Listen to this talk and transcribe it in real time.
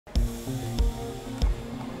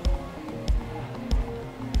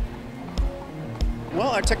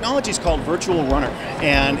our technology is called Virtual Runner,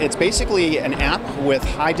 and it's basically an app with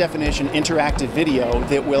high-definition interactive video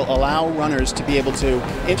that will allow runners to be able to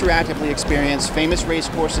interactively experience famous race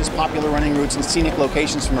courses, popular running routes, and scenic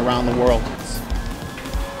locations from around the world.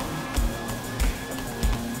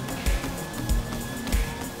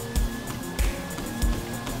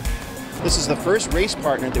 This is the first race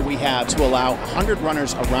partner that we have to allow 100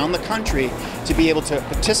 runners around the country to be able to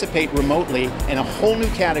participate remotely in a whole new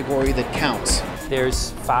category that counts.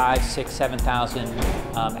 There's 5,000, 6,000, 7,000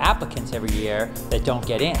 applicants every year that don't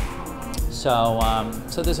get in. So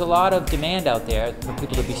there's a lot of demand out there for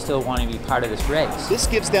people to be still wanting to be part of this race. This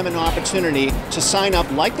gives them an opportunity to sign up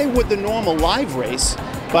like they would the normal live race,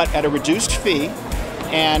 but at a reduced fee,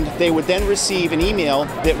 and they would then receive an email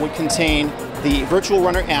that would contain the Virtual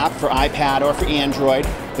Runner app for iPad or for Android,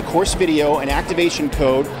 the course video, an activation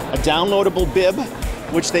code, a downloadable bib,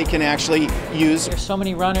 which they can actually use. There's so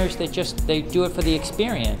many runners that they do it for the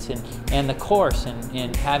experience and the course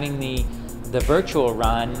and having the virtual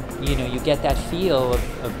run. You know, you get that feel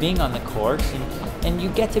of being on the course and you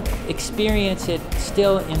get to experience it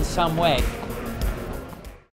still in some way.